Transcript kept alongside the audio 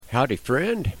Howdy,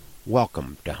 friend.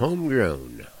 Welcome to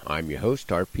Homegrown. I'm your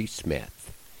host, R.P.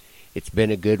 Smith. It's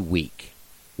been a good week.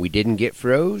 We didn't get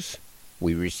froze.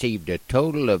 We received a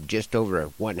total of just over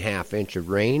 1/2 inch of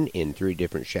rain in 3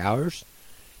 different showers,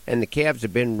 and the calves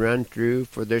have been run through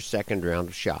for their second round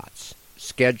of shots.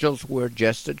 Schedules were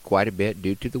adjusted quite a bit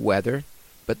due to the weather,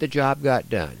 but the job got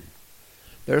done.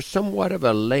 There's somewhat of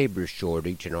a labor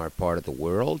shortage in our part of the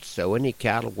world, so any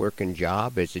cattle working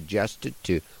job is adjusted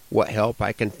to what help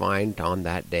I can find on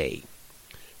that day.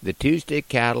 The Tuesday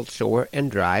cattle sort and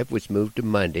drive was moved to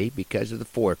Monday because of the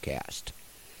forecast.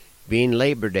 Being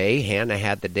Labor Day, Hannah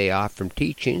had the day off from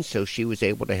teaching, so she was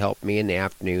able to help me in the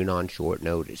afternoon on short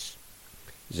notice.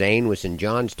 Zane was in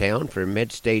Johnstown for a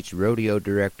Mid-States Rodeo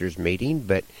Directors meeting,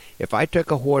 but if I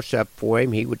took a horse up for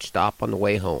him, he would stop on the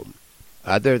way home.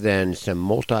 Other than some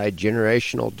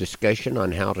multi-generational discussion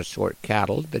on how to sort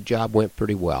cattle, the job went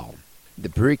pretty well. The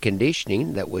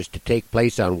preconditioning that was to take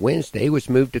place on Wednesday was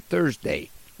moved to Thursday,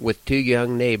 with 2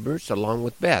 young neighbors along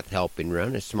with Beth helping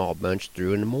run a small bunch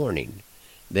through in the morning.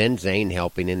 Then Zane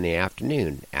helping in the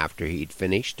afternoon after he'd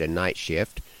finished a night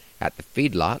shift at the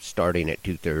feedlot starting at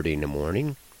 2:30 in the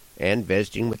morning and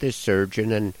visiting with his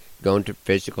surgeon and going to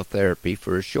physical therapy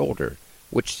for his shoulder,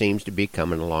 which seems to be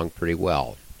coming along pretty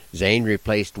well. Zane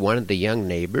replaced one of the young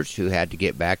neighbors who had to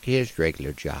get back to his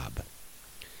regular job.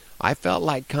 I felt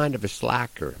like kind of a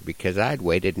slacker because I'd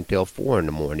waited until 4 in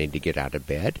the morning to get out of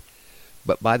bed,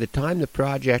 but by the time the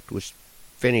project was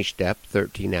finished up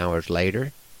 13 hours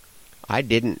later, I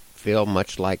didn't feel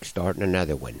much like starting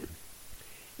another one.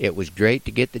 It was great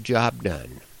to get the job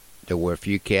done. There were a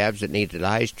few calves that needed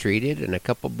eyes treated and a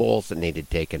couple bulls that needed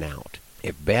taken out.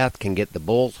 If Beth can get the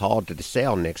bulls hauled to the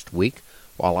sale next week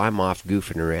while I'm off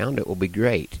goofing around, it will be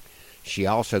great. She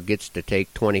also gets to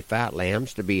take 20 fat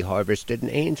lambs to be harvested in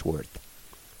Ainsworth.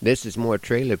 This is more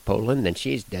trailer pulling than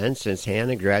she's done since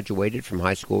Hannah graduated from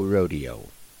high school rodeo.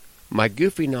 My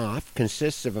goofing off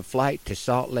consists of a flight to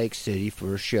Salt Lake City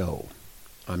for a show.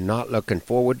 I'm not looking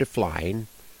forward to flying,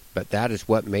 but that is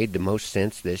what made the most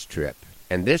sense this trip.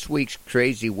 And this week's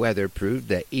crazy weather proved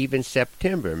that even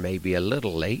September may be a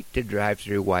little late to drive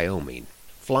through Wyoming.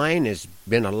 Flying has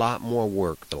been a lot more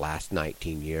work the last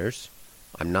 19 years.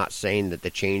 I'm not saying that the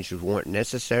changes weren't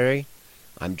necessary.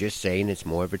 I'm just saying it's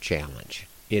more of a challenge.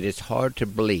 It is hard to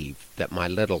believe that my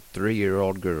little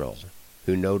 3-year-old girl,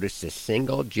 who noticed a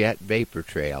single jet vapor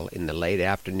trail in the late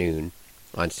afternoon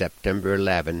on September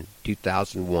 11,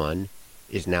 2001,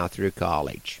 is now through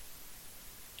college.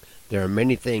 There are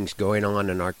many things going on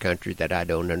in our country that I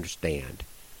don't understand.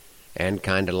 And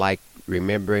kind of like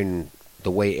remembering the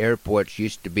way airports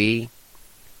used to be,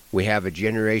 we have a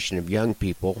generation of young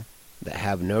people that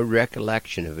have no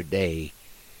recollection of a day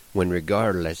when,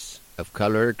 regardless of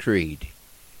color or creed,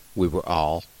 we were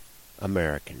all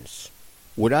Americans.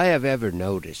 Would I have ever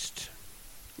noticed,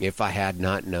 if I had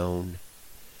not known,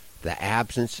 the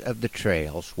absence of the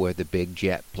trails where the big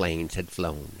jet planes had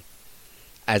flown?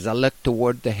 As I looked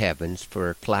toward the heavens for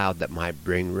a cloud that might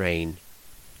bring rain,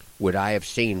 would I have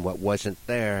seen what wasn't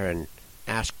there and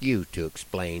asked you to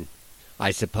explain?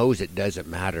 I suppose it doesn't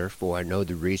matter, for I know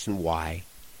the reason why.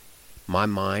 My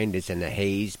mind is in a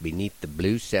haze beneath the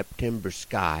blue September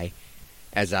sky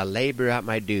as I labor out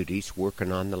my duties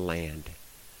working on the land,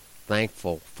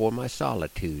 thankful for my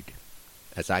solitude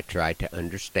as I try to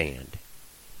understand.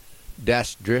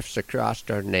 Dust drifts across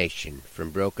our nation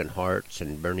from broken hearts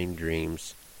and burning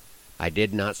dreams. I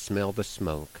did not smell the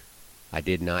smoke. I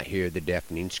did not hear the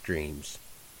deafening screams.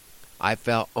 I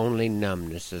felt only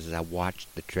numbness as I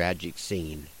watched the tragic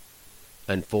scene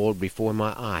unfold before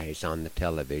my eyes on the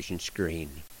television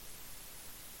screen.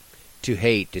 To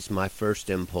hate is my first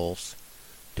impulse,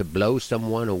 to blow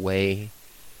someone away,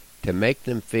 to make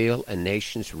them feel a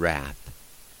nation's wrath.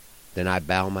 Then I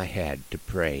bow my head to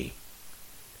pray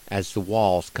as the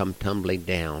walls come tumbling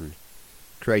down,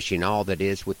 crushing all that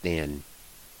is within.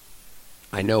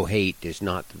 I know hate is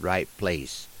not the right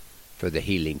place for the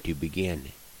healing to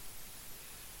begin.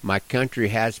 My country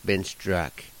has been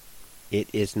struck. It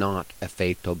is not a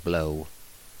fatal blow.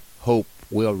 Hope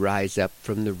will rise up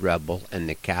from the rubble, and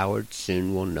the cowards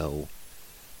soon will know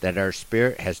that our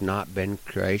spirit has not been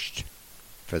crushed,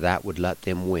 for that would let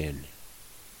them win.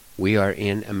 We are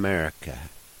in America,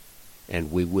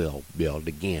 and we will build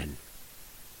again.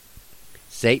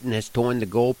 Satan has torn the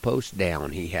goalpost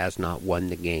down. He has not won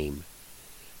the game.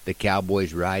 The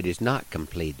cowboy's ride is not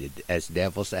completed, as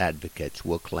devil's advocates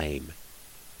will claim.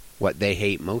 What they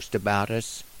hate most about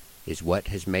us is what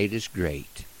has made us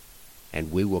great,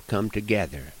 and we will come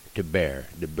together to bear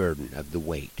the burden of the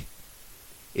weight.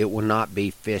 It will not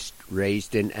be fist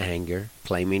raised in anger,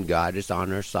 claiming God is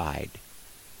on our side,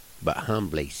 but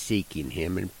humbly seeking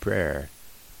Him in prayer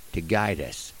to guide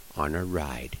us on our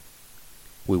ride.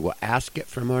 We will ask it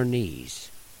from our knees,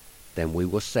 then we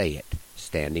will say it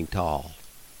standing tall.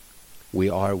 We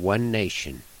are one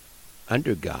nation,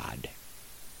 under God,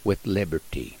 with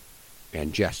liberty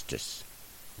and justice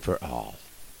for all.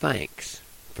 Thanks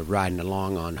for riding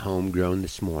along on Homegrown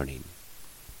this morning.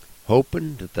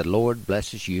 Hoping that the Lord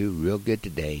blesses you real good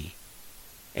today,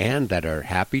 and that our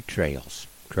happy trails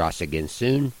cross again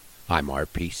soon. I'm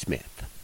R.P. Smith.